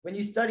when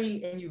you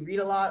study and you read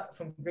a lot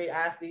from great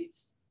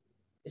athletes,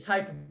 it's how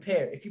you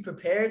prepare. If you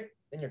prepared,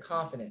 then you're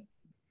confident.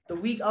 The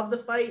week of the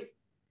fight,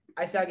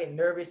 I say I get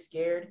nervous,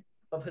 scared,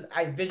 but because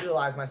I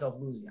visualize myself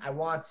losing. I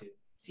want to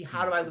see,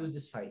 how do I lose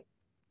this fight?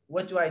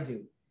 What do I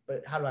do?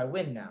 But how do I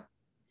win now?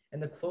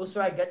 And the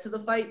closer I get to the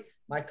fight,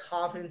 my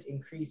confidence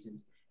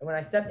increases. And when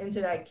I step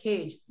into that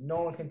cage,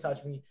 no one can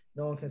touch me.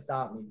 No one can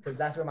stop me, because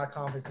that's where my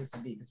confidence needs to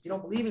be. Because if you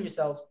don't believe in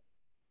yourself,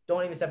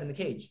 don't even step in the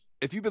cage.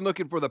 If you've been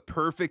looking for the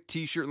perfect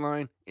t-shirt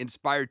line,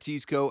 Inspired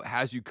Tees Co.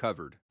 has you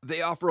covered.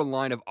 They offer a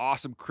line of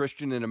awesome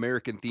Christian and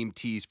American themed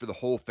tees for the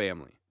whole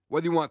family.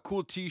 Whether you want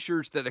cool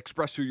t-shirts that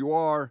express who you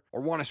are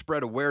or want to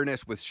spread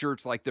awareness with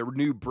shirts like their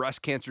new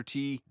breast cancer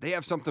tee, they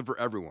have something for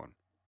everyone.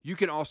 You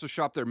can also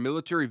shop their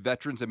Military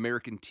Veterans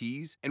American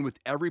tees, and with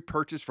every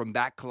purchase from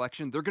that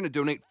collection, they're going to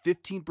donate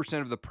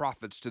 15% of the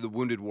profits to the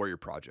Wounded Warrior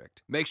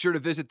Project. Make sure to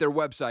visit their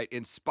website,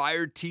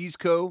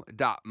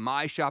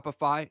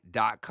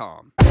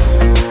 inspiredteesco.myshopify.com.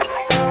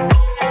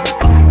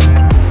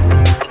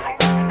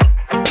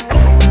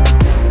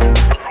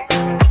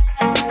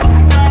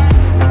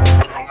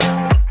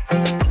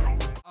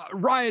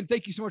 Ryan,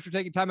 thank you so much for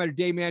taking time out of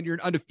your day, man. You're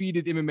an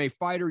undefeated MMA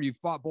fighter. You've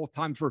fought both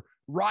times for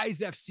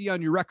Rise FC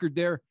on your record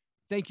there.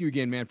 Thank you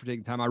again, man, for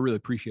taking time. I really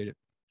appreciate it.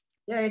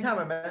 Yeah,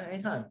 anytime, man.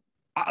 Anytime.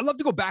 I'd love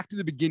to go back to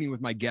the beginning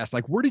with my guests.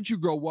 Like, where did you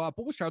grow up?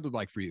 What was childhood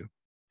like for you?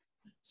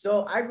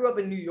 So I grew up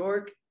in New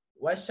York,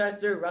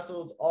 Westchester,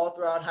 wrestled all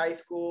throughout high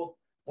school,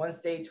 won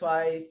state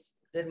twice,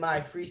 did my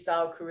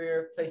freestyle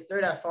career, placed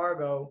third at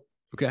Fargo.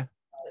 Okay.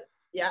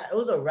 Yeah, it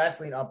was a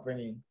wrestling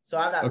upbringing. So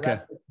I have that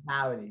wrestling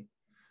mentality.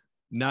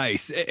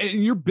 Nice.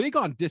 And you're big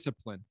on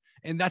discipline.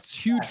 And that's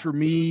huge for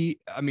me.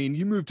 I mean,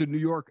 you moved to New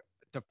York.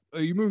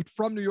 You moved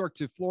from New York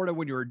to Florida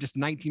when you were just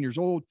 19 years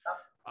old.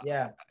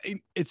 Yeah.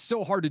 It's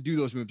so hard to do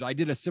those moves. I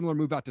did a similar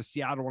move out to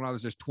Seattle when I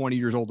was just 20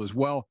 years old as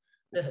well.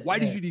 Why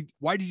did you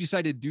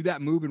decide to do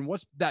that move? And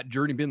what's that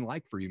journey been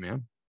like for you,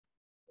 man?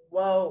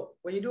 Well,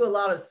 when you do a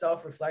lot of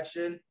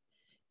self-reflection,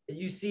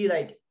 you see,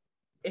 like,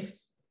 if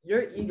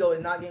your ego is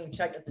not getting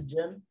checked at the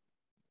gym,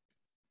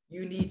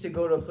 you need to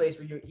go to a place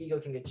where your ego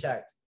can get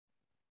checked.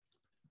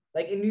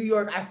 Like in New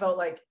York, I felt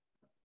like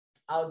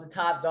I was the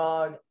top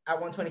dog at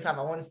 125.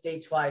 I won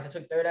state twice. I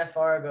took third at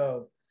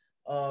Fargo.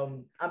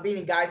 I'm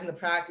beating guys in the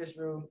practice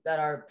room that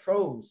are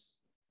pros.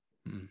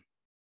 And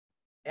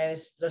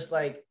it's just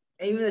like,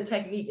 even the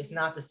technique is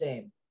not the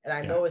same. And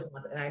I know it's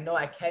not, and I know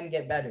I can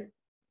get better.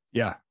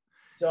 Yeah.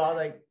 So I was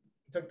like,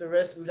 took the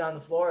risk, moved down to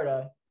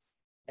Florida,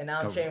 and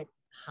now I'm training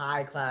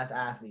high class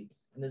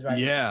athletes in this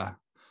Yeah.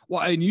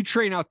 Well, and you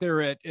train out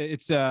there at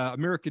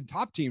American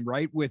Top Team,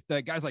 right? With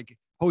guys like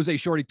Jose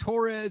Shorty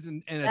Torres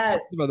and a ton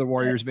of other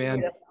warriors, man.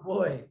 Yes,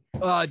 boy.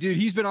 Dude,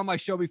 he's been on my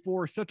show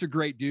before. Such a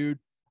great dude.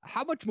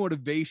 How much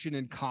motivation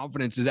and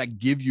confidence does that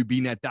give you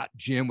being at that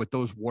gym with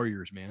those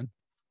warriors, man?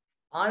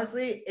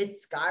 Honestly, it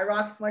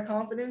skyrockets my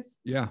confidence.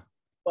 Yeah.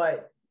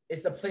 But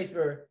it's the place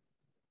where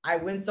I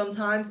win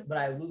sometimes, but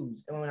I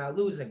lose. And when I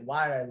lose, like,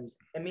 why did I lose?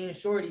 And me and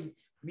Shorty,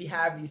 we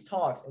have these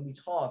talks and we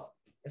talk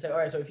and say, all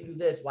right, so if you do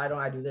this, why don't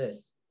I do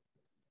this?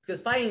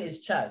 Because fighting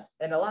is chess.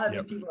 And a lot of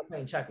these people are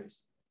playing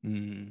checkers.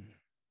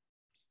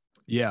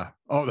 Yeah.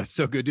 Oh, that's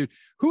so good, dude.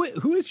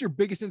 Who is your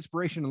biggest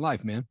inspiration in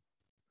life, man?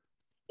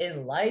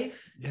 In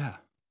life? Yeah.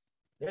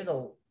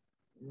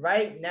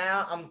 Right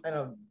now, I'm in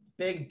a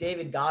big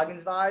David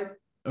Goggins vibe.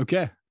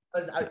 Okay.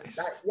 Because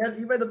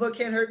you read the book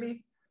Can't Hurt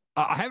Me?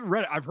 I haven't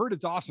read it. I've heard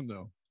it's awesome,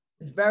 though.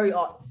 It's very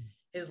awesome.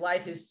 His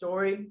life, his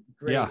story,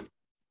 great. Yeah.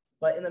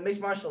 But in the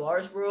mixed martial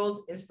arts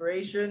world,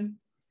 inspiration,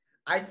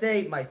 I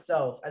say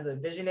myself as a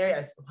visionary,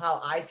 as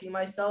how I see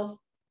myself,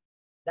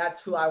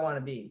 that's who I want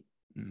to be.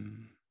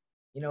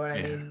 You know what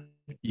I mean?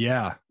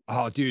 Yeah.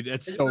 Oh, dude,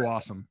 that's so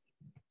awesome.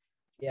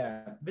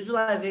 Yeah.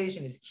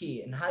 Visualization is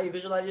key. And how you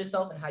visualize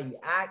yourself and how you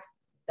act,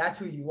 that's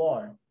who you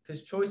are.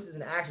 Because choices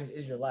and actions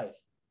is your life.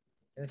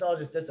 And it's all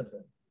just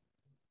discipline.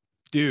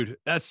 Dude,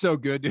 that's so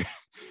good. Dude.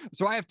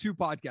 So I have two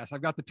podcasts.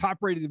 I've got the Top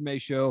Rated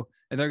MMA show,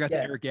 and then I've got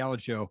the Eric Allen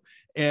show.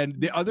 And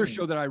the other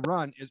show that I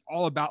run is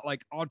all about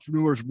like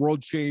entrepreneurs,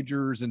 world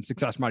changers, and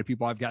success-minded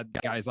people. I've got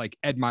guys like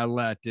Ed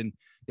Milet and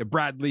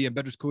Brad Lee and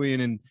Bedros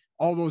Keuilian and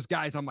all those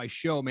guys on my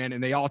show, man.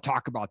 And they all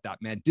talk about that,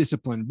 man.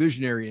 Discipline,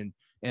 visionary,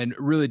 and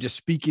really just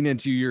speaking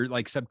into your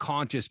like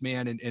subconscious,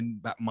 man, and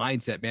that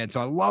mindset, man. So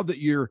I love that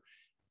you're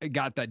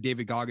got that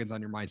David Goggins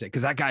on your mindset,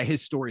 because that guy,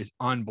 his story is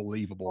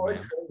unbelievable, man.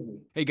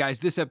 Hey guys,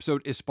 this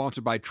episode is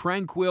sponsored by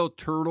Tranquil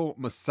Turtle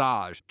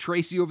Massage.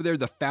 Tracy over there,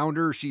 the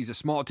founder, she's a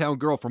small town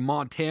girl from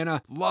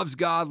Montana, loves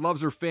God,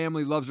 loves her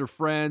family, loves her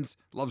friends,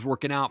 loves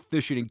working out,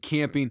 fishing, and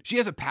camping. She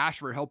has a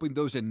passion for helping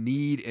those in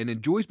need and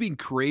enjoys being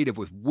creative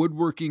with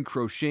woodworking,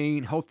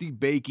 crocheting, healthy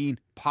baking,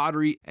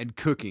 pottery, and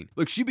cooking.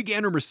 Look, she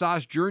began her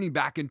massage journey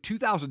back in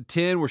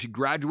 2010, where she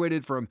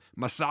graduated from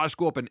massage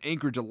school up in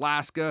Anchorage,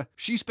 Alaska.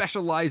 She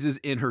specializes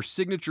in her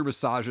signature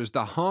massages,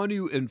 the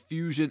Hanu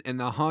Infusion and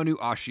the Hanu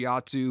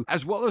Ashiatsu,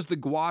 as well as the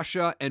gua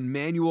sha and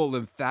manual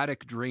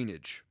lymphatic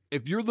drainage.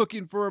 If you're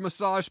looking for a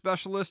massage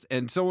specialist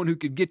and someone who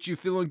could get you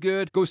feeling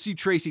good, go see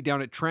Tracy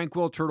down at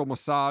Tranquil Turtle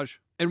Massage.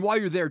 And while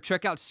you're there,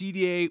 check out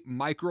CDA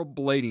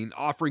Microblading,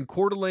 offering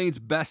Coeur d'Alene's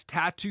best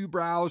tattoo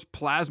brows,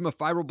 plasma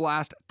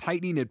fibroblast,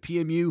 tightening, and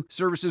PMU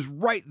services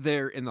right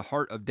there in the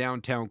heart of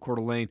downtown Coeur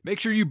d'Alene. Make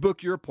sure you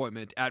book your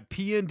appointment at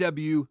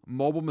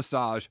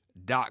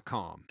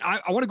pnwmobilemassage.com. I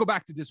want to go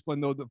back to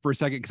discipline, though, for a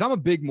second, because I'm a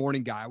big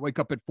morning guy. I wake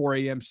up at 4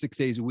 a.m. 6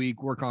 days a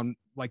week, work on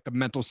like the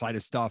mental side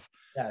of stuff.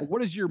 Yes.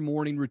 What does your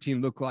morning routine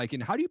look like,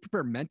 and how do you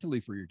prepare mentally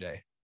for your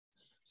day?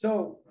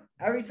 So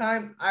every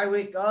time I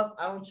wake up,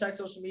 I don't check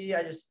social media.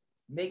 I just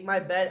make my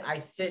bed. I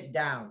sit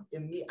down.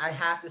 I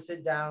have to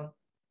sit down.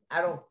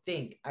 I don't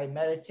think. I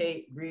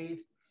meditate, breathe,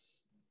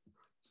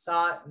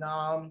 sat,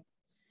 nam,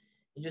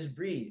 and just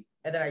breathe.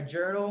 And then I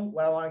journal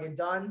what I want to get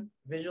done,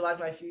 visualize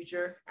my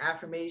future,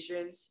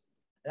 affirmations.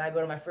 Then I go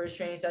to my first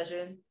training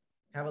session,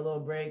 have a little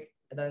break,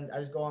 and then I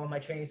just go on with my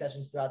training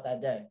sessions throughout that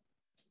day.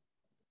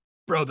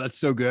 Bro, that's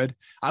so good.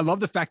 I love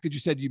the fact that you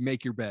said you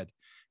make your bed,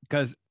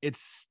 because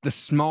it's the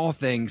small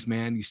things,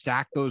 man. You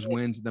stack those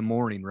wins in the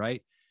morning,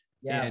 right?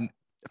 Yeah. And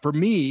for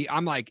me,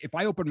 I'm like, if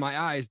I open my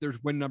eyes, there's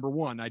win number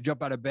one. I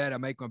jump out of bed, I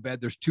make my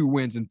bed. There's 2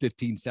 wins in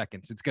 15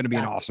 seconds. It's going to be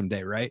an awesome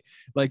day, right?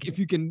 Like if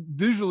you can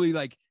visually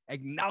like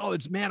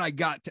acknowledge, man, I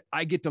get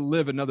to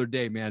live another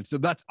day, man. So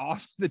that's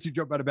awesome that you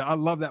jump out of bed. I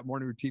love that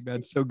morning routine, man.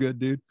 It's so good,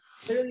 dude.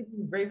 Literally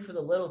being grateful for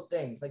the little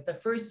things. Like the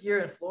first year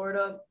in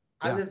Florida,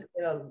 I lived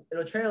in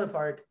a trailer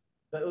park,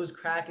 but it was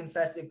crack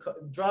infested,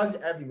 drugs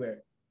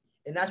everywhere.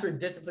 And that's where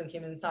discipline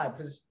came inside,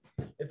 because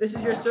if this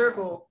is your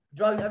circle,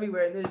 drugs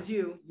everywhere, and this is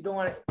you don't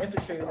want to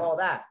infiltrate with all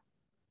that.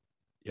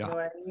 Yeah. You know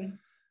what I mean?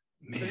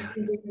 Man. So just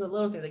being grateful for the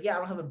little things. Like, yeah, I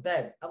don't have a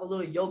bed. I have a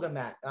little yoga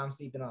mat that I'm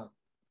sleeping on.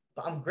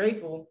 But I'm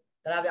grateful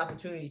that I have the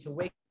opportunity to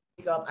wake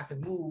up. I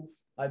can move.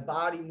 My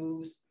body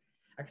moves.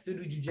 I can still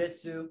do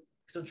jujitsu,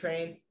 still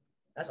train.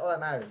 That's all that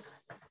matters.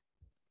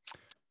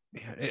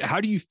 Man,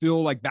 how do you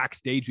feel like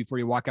backstage before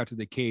you walk out to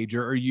the cage?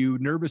 Or are you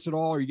nervous at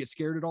all? Or you get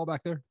scared at all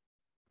back there?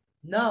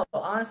 No,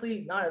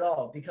 honestly, not at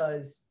all.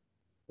 Because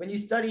when you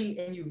study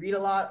and you read a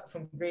lot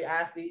from great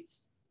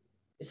athletes,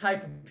 it's how you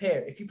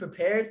prepare. If you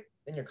prepared,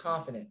 then you're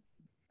confident.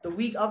 The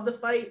week of the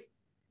fight,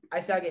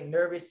 I say I get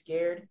nervous,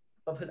 scared,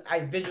 but because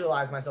I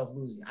visualize myself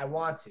losing. I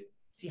want to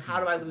see,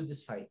 how do I lose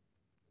this fight?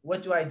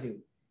 What do I do?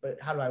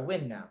 But how do I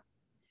win now?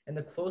 And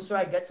the closer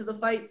I get to the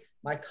fight,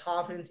 my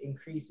confidence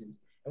increases.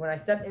 And when I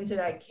step into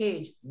that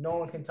cage, no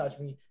one can touch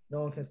me.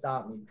 No one can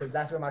stop me, because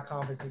that's where my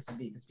confidence needs to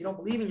be. Because if you don't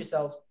believe in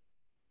yourself,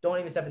 don't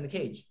even step in the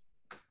cage.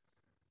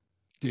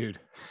 Dude,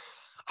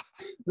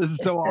 this is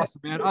so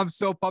awesome, man. I'm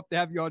so pumped to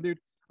have you on, dude.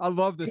 I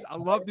love this. I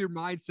love your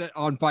mindset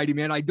on fighting,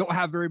 man. I don't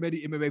have very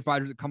many MMA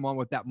fighters that come on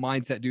with that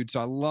mindset, dude. So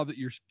I love that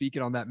you're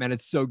speaking on that, man.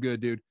 It's so good,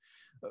 dude.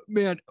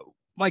 Man,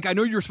 like, I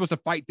know you were supposed to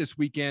fight this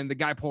weekend. The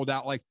guy pulled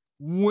out. Like,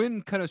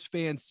 when can us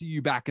fans see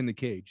you back in the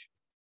cage?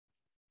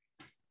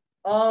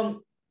 I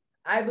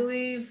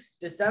believe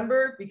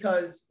December,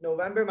 because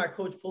November, my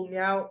coach pulled me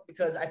out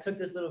because I took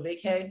this little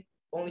vacay,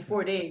 only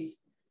 4 days.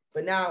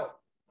 But now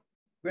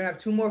we're going to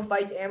have 2 more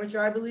fights amateur,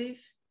 I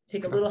believe,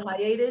 take a little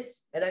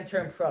hiatus, and then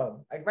turn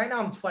pro. Like right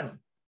now I'm 20.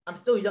 I'm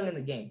still young in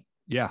the game.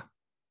 Yeah.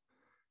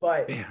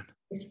 But man,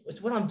 it's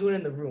what I'm doing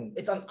in the room.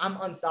 I'm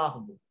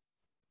unstoppable.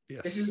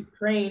 Yes. This is a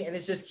train, and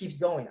it just keeps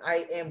going.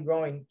 I am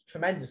growing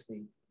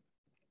tremendously.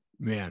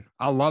 Man,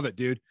 I love it,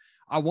 dude.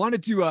 I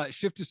wanted to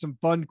shift to some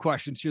fun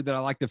questions here that I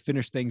like to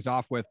finish things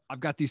off with. I've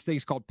got these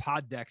things called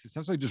pod decks,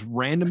 essentially just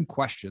random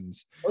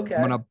questions. Okay.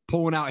 I'm going to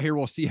pull one out here.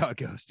 We'll see how it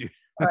goes, dude.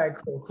 All right,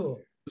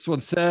 cool. This one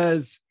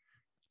says,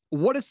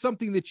 what is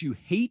something that you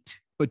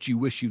hate, but you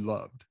wish you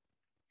loved?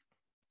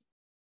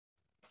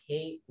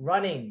 Hate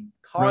running,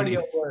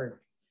 cardio work.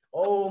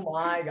 Oh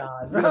my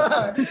God.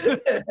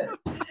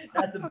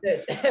 That's a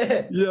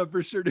bitch. Yeah,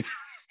 for sure, dude.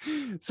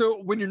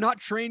 So when you're not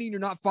training, you're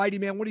not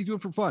fighting, man, what are you doing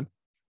for fun?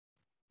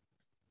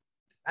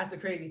 That's the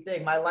crazy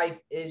thing. My life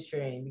is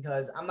training,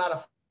 because I'm not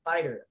a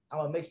fighter.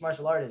 I'm a mixed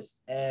martial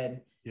artist, and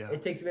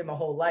it takes away my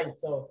whole life.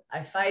 So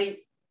I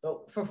fight,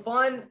 but for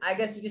fun, I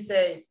guess you could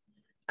say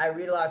I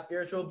read a lot of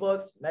spiritual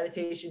books,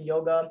 meditation,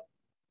 yoga,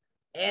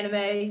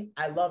 anime.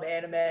 I love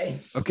anime.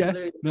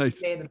 Okay,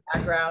 nice. In the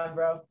background,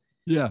 bro.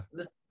 Yeah.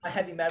 Listen to my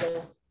heavy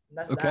metal.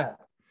 That's okay. that.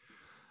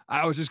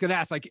 I was just going to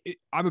ask, like,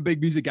 I'm a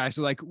big music guy.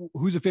 So, like,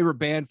 who's a favorite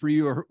band for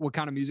you, or what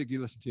kind of music do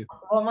you listen to?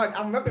 Oh,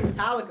 I'm repping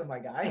Metallica, my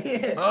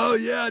guy. Oh,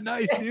 yeah.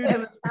 Nice, dude.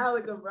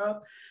 Metallica,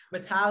 bro.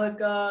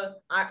 Metallica.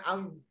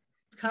 I'm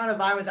kind of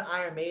vibing to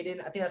Iron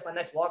Maiden. I think that's my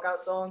next walkout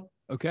song.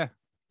 Okay.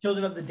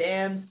 Children of the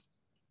Damned.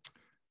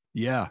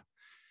 Yeah.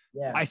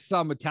 Yeah. I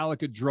saw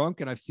Metallica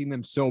drunk, and I've seen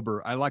them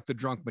sober. I like the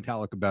drunk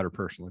Metallica better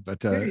personally,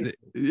 but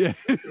yeah.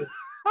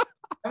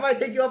 I might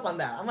take you up on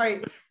that. I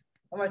might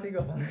take you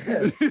up on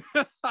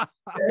that.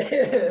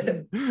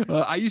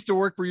 I used to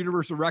work for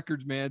Universal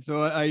Records, man.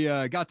 So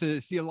I got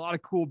to see a lot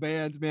of cool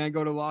bands, man,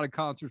 go to a lot of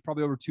concerts,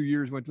 probably over 2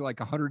 years, went to like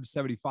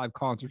 175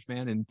 concerts,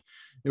 man. And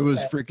it was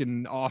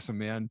freaking awesome,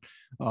 man.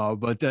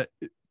 But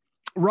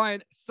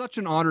Ryan, such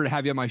an honor to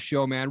have you on my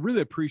show, man.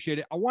 Really appreciate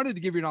it. I wanted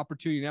to give you an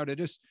opportunity now to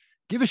just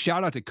give a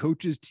shout out to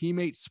coaches,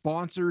 teammates,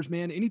 sponsors,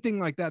 man, anything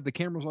like that. The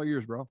camera's all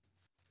yours, bro.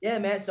 Yeah,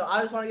 man. So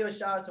I just want to give a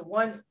shout out to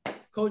one,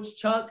 Coach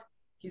Chuck.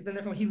 He's been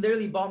there from. He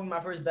literally bought me my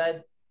first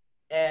bed,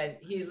 and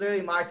he's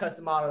literally my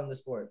custom model in the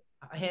sport,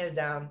 hands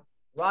down.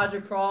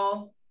 Roger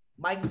Crawl,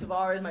 Mike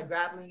Tavares, my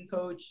grappling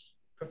coach,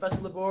 Professor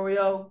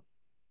Laborio,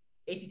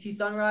 ATT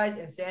Sunrise,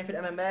 and Sanford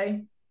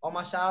MMA. All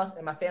my shout-outs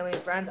and my family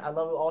and friends. I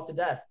love you all to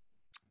death.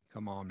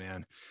 Come on,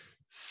 man.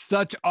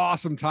 Such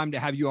awesome time to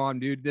have you on,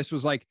 dude. This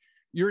was like,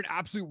 you're an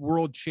absolute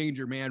world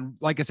changer, man.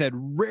 Like I said,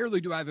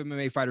 rarely do I have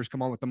MMA fighters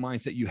come on with the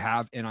mindset you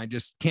have. And I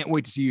just can't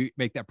wait to see you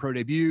make that pro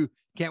debut.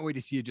 Can't wait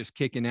to see you just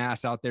kicking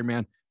ass out there,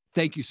 man.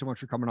 Thank you so much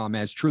for coming on,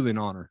 man. It's truly an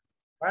honor.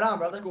 Right on,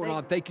 brother. What's going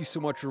on? Thank you so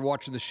much for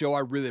watching the show. I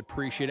really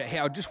appreciate it. Hey,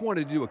 I just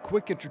wanted to do a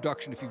quick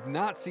introduction. If you've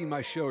not seen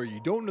my show or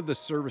you don't know the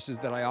services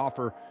that I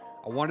offer,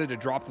 I wanted to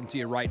drop them to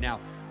you right now.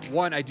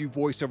 One, I do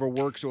voiceover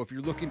work. So if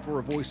you're looking for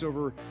a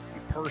voiceover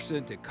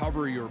person to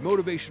cover your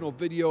motivational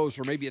videos,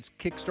 or maybe it's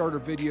Kickstarter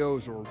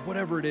videos or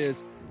whatever it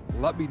is,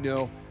 let me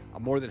know.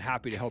 I'm more than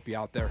happy to help you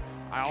out there.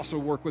 I also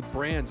work with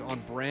brands on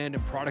brand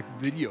and product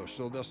videos.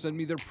 So they'll send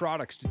me their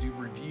products to do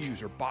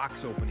reviews or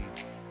box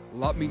openings.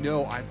 Let me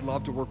know. I'd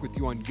love to work with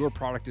you on your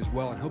product as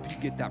well and help you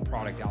get that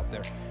product out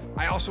there.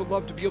 I also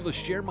love to be able to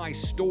share my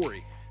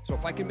story. So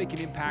if I can make an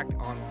impact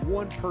on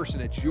one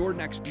person at your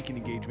next speaking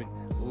engagement,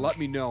 let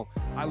me know.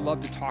 I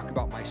love to talk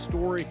about my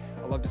story.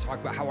 I love to talk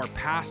about how our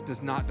past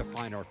does not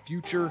define our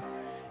future,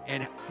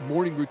 and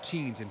morning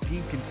routines and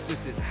being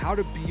consistent, how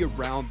to be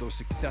around those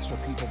successful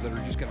people that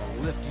are just going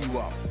to lift you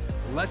up.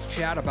 Let's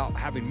chat about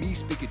having me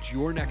speak at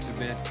your next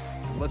event.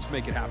 Let's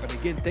make it happen.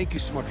 Again, thank you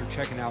so much for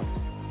checking out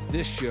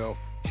this show.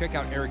 Check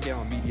out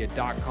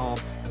ericallenmedia.com.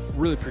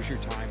 Really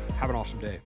appreciate your time. Have an awesome day.